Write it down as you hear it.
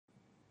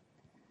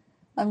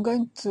I'm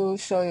going to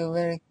show you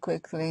very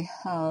quickly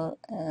how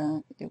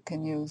you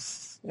can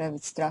use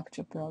Revit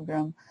Structure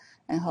program,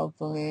 and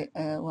hopefully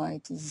why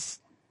it is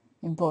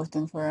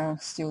important for our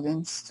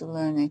students to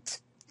learn it.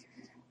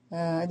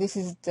 This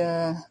is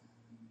the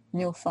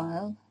new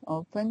file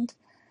opened,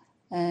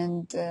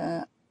 and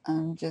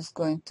I'm just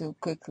going to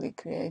quickly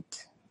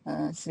create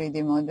a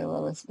 3D model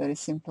of a very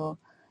simple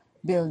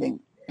building.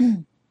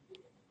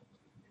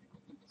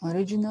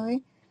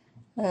 Originally,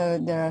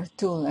 there are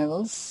two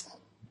levels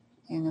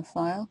in a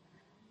file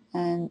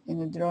and in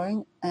the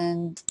drawing,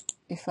 and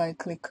if I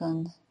click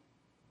on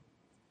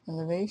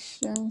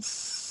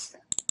elevations,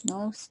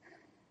 north,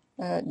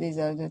 these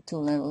are the two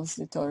levels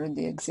that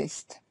already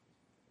exist.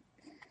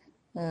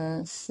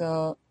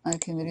 So I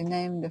can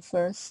rename the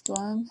first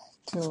one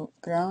to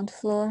ground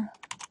floor,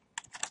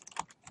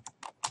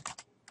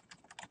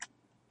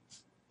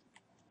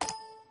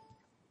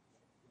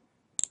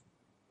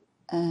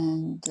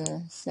 and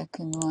the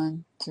second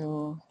one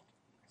to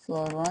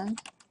floor 1.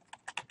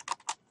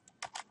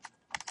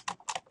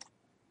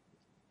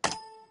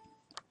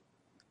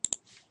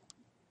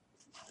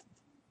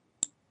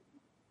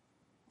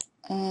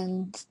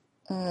 And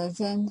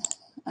then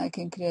I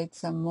can create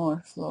some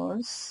more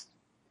floors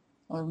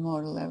or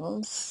more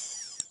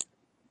levels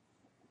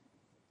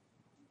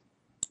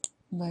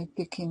by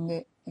picking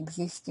the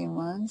existing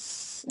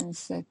ones and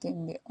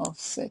setting the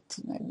offset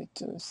maybe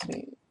to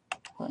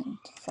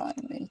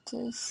 3.5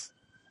 meters.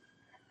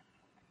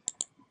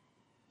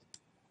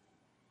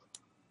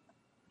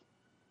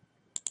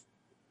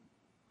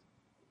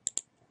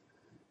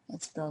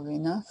 That's probably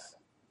enough.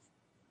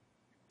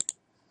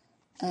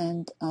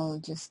 And I'll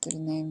just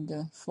rename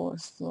the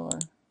fourth floor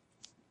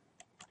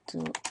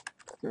to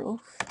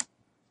roof.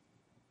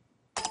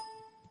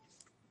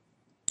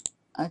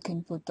 I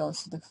can put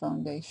also the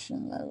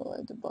foundation level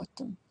at the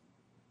bottom.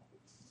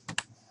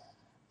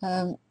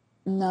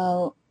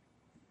 Now,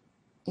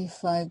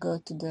 if I go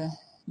to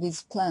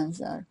these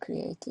plans are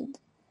created.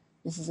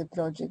 This is a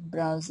project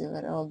browser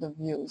where all the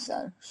views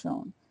are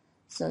shown.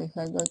 So if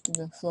I go to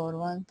the floor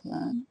 1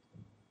 plan,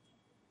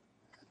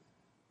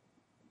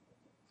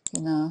 I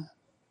can now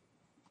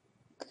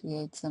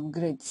create some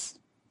grids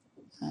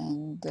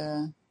and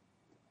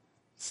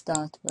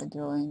start by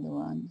drawing the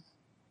one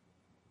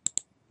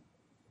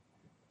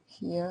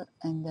here,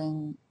 and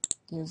then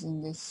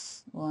using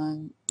this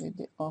one with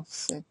the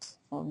offset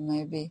of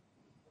maybe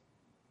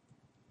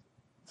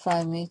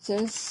 5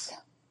 meters.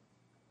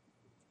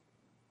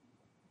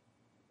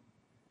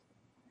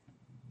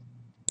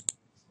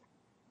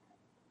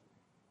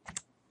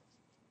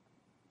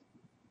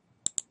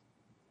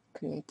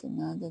 Create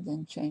another,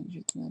 then change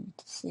it maybe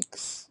to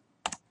 6,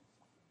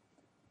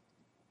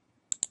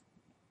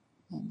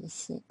 and the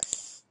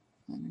 6,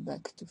 and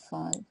back to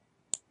 5.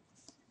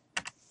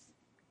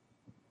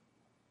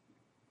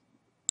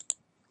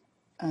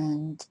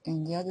 And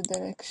in the other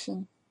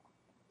direction,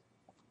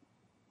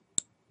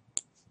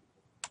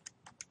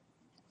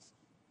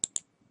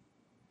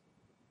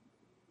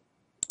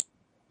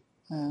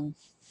 I'll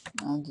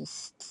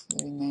just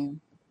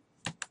rename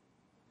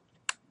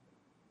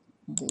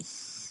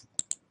this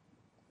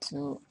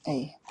to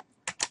A,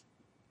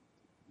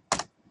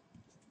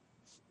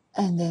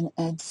 and then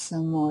add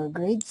some more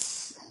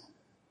grids,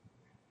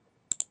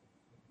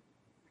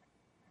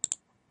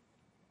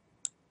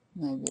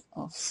 maybe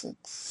offset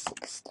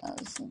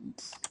 6,000,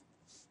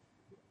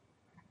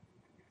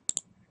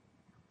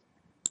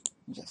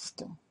 just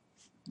to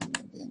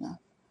maybe enough.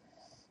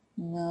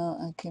 Now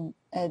I can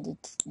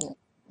edit the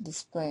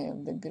display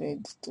of the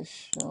grid to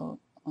show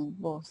on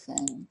both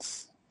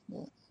ends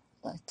the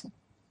letter,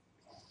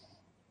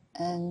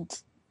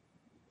 and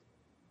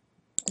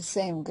the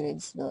same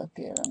grids will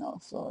appear on all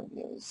floor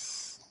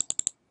views.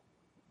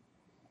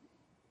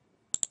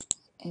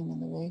 In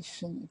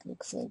elevation it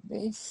looks like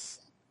this,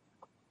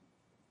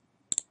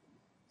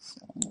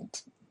 so I need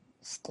to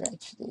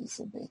stretch these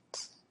a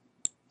bit.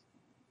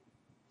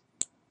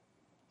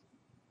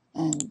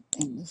 And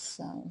in the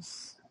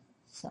south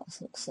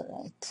looks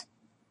alright.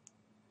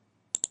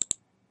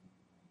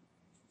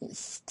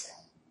 East.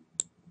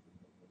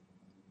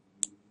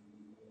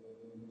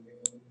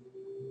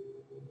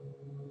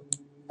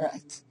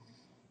 Right.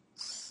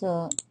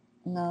 So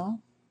now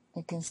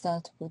I can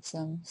start to put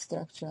some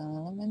structural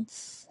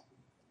elements.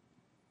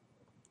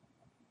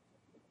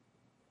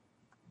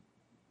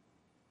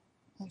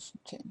 I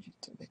should change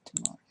it a bit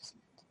more,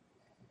 isn't it?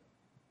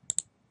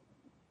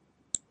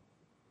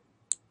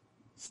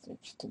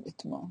 Stretch it a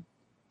bit more.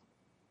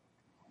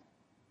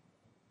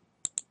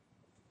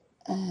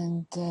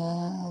 And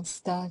I'll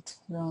start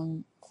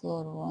from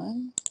floor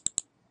 1.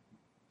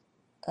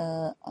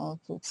 I'll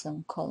put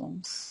some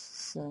columns,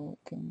 so you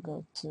can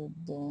go to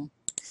the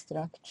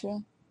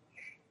structural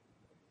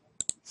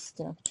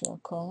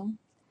column,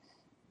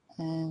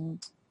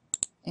 and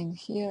in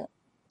here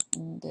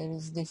there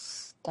is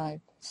this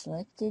type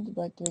selected,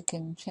 but we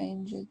can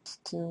change it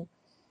to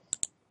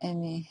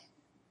any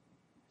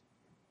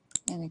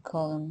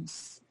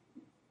columns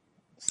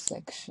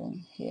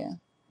section here.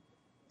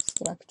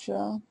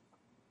 Structural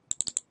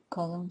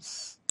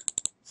columns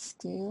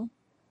steel,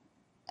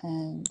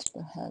 and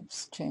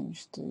perhaps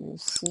change to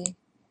UC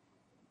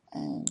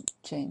and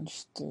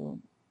change to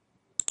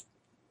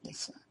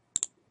this one.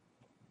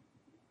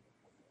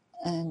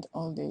 And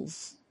all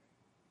these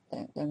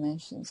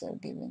dimensions are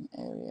given: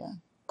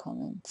 area,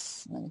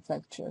 comments,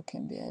 manufacturer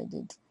can be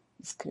added,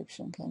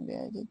 description can be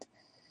added.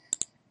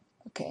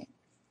 Okay,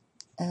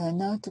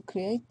 now to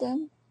create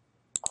them,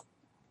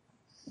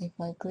 if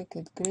I click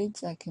at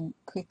grids, I can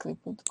quickly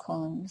put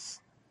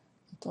columns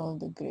at all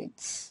the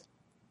grids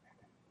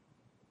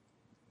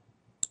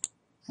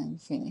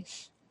and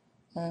finish.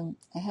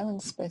 I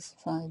haven't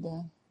specified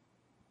the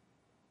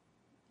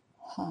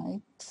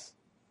height,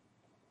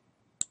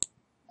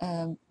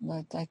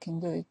 but I can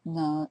do it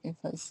now if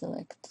I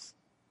select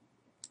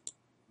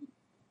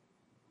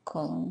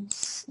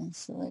columns and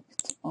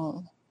select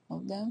all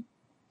of them.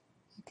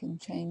 I can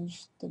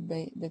change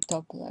the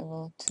top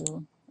level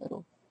to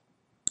roof,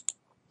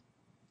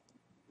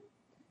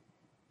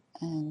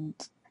 and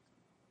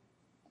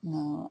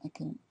now I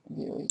can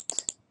view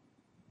it.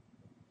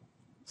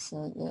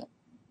 So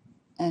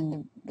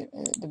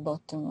the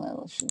bottom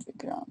level should be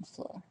ground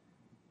floor.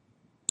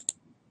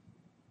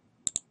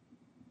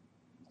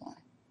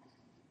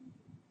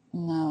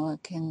 Now I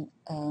can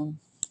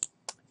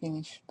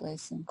finish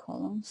placing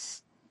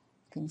columns.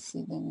 You can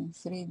see them in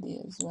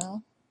 3D as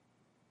well.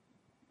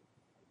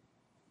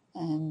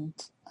 And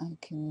I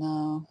can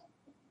now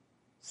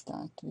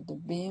start with the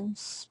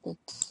beams, but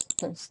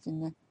first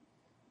in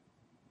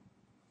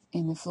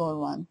the floor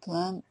 1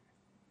 plan,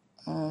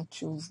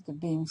 choose the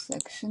beam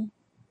section.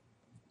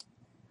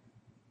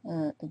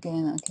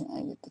 Again, I can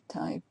edit the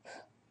type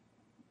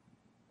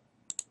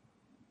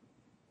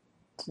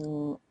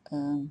to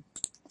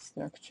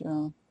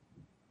structural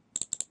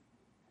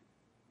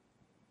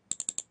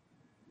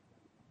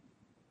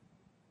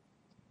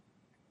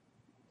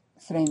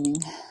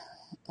framing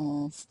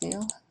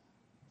steel.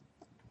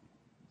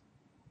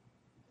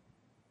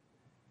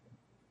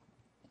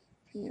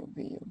 UB,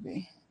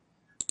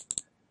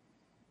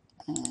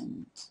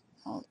 and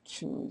I'll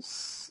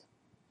choose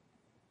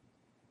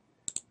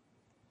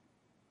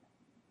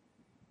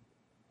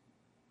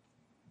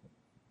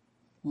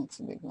that's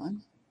a big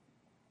one.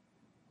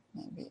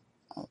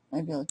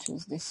 Maybe I'll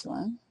choose this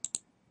one.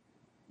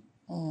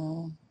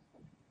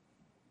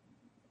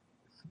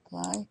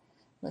 Apply,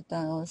 but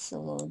I also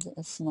load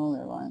a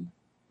smaller one.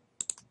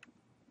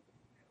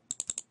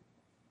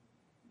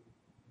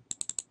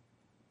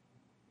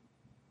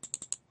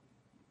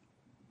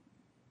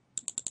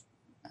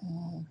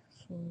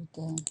 For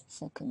the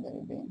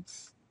secondary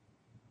beams.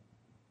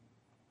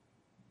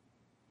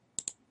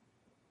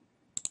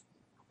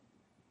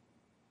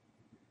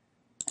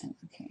 And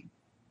okay,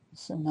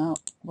 so now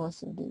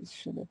both of these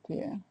should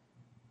appear.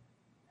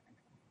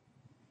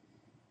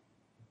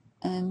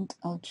 And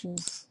I'll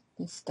choose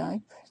this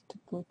type to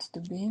put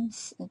the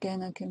beams.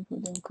 Again, I can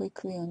put them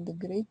quickly on the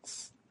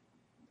grids.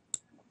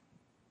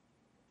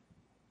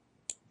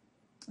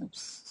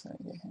 Oops,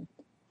 sorry,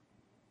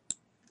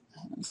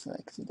 I haven't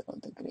selected all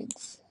the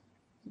grids.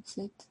 That's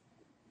it.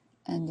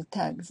 And the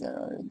tags are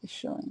already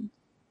showing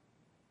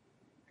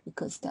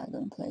because tag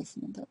on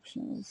placement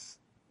option was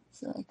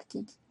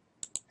selected,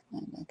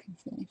 and I can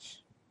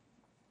finish.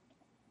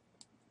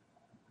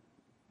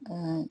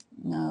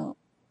 Now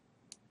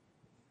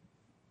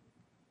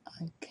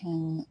I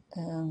can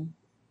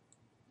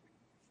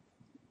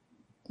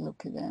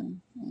look at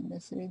them in the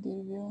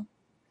 3D view.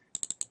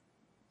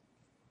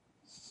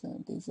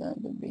 So these are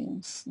the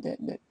beams.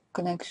 The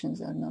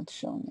connections are not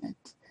shown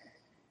yet.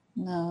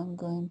 Now I'm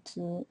going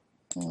to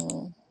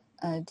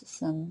add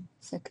some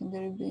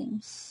secondary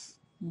beams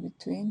in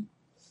between,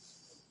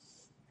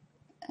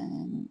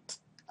 and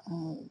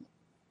I'll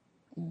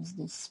use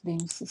these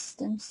beam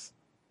systems.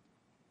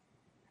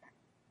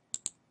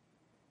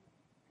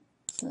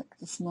 Select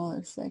the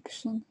smaller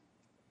section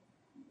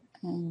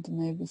and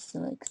maybe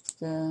select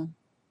the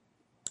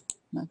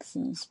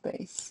maximum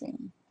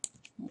spacing,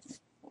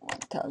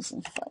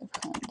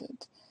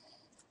 1500.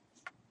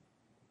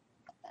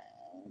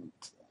 And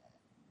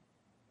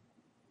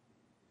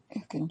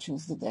you can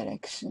choose the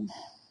direction.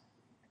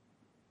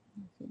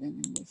 Put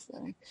them in this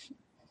direction.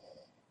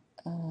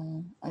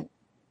 I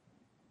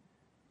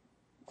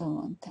don't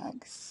want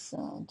tags, so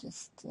I'll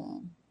just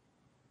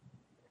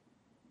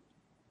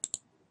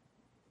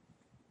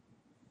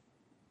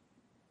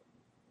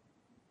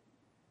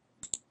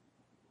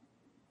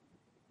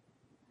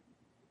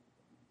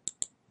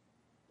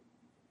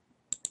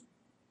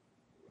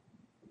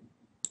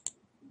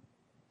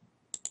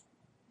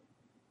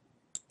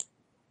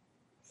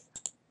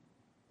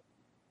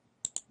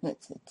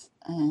that's it.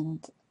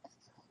 And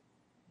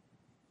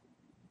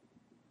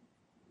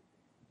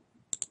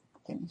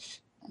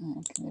finish.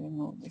 I can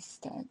remove this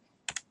tag.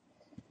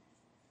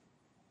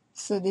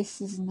 So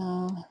this is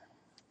now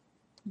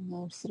in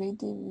our 3D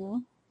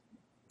view,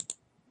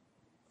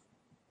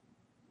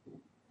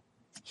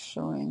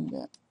 showing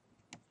the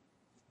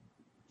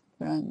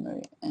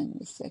primary and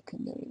the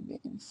secondary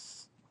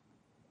beams.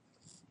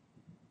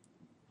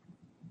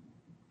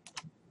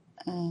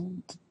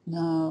 And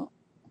now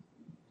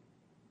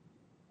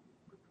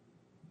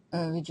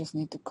we just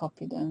need to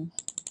copy them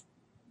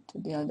to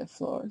the other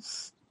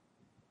floors.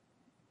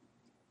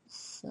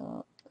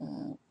 So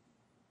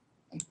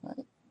if I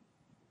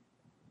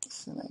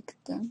select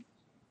them,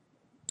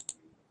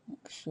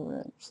 make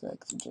sure I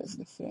select just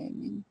the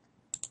framing,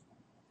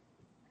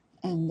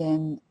 and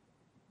then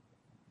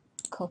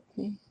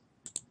copy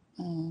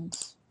and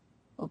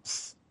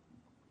oops,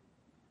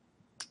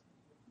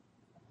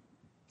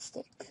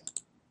 mistake.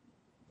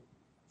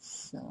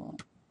 So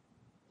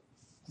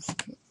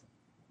escape,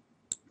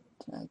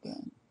 try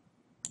again,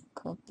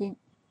 copy,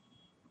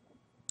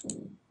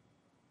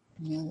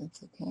 yeah,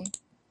 that's okay,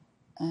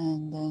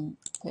 and then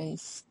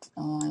paste,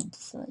 align to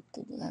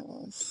selected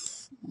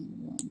levels, and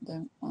run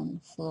them on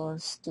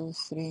floors 2,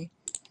 3,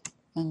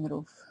 and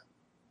roof.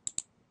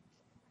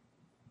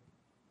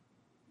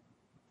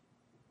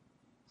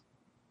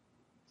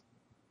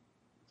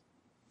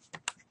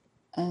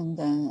 And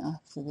then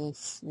after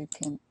this we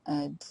can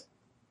add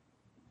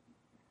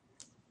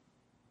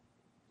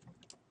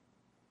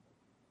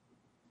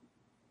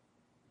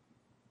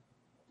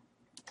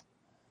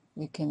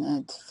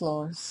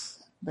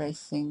floors,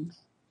 bracing,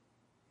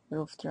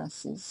 roof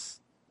trusses,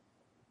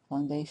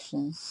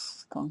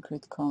 foundations,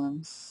 concrete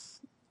columns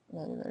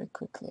very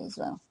quickly as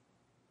well.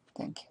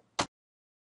 Thank you.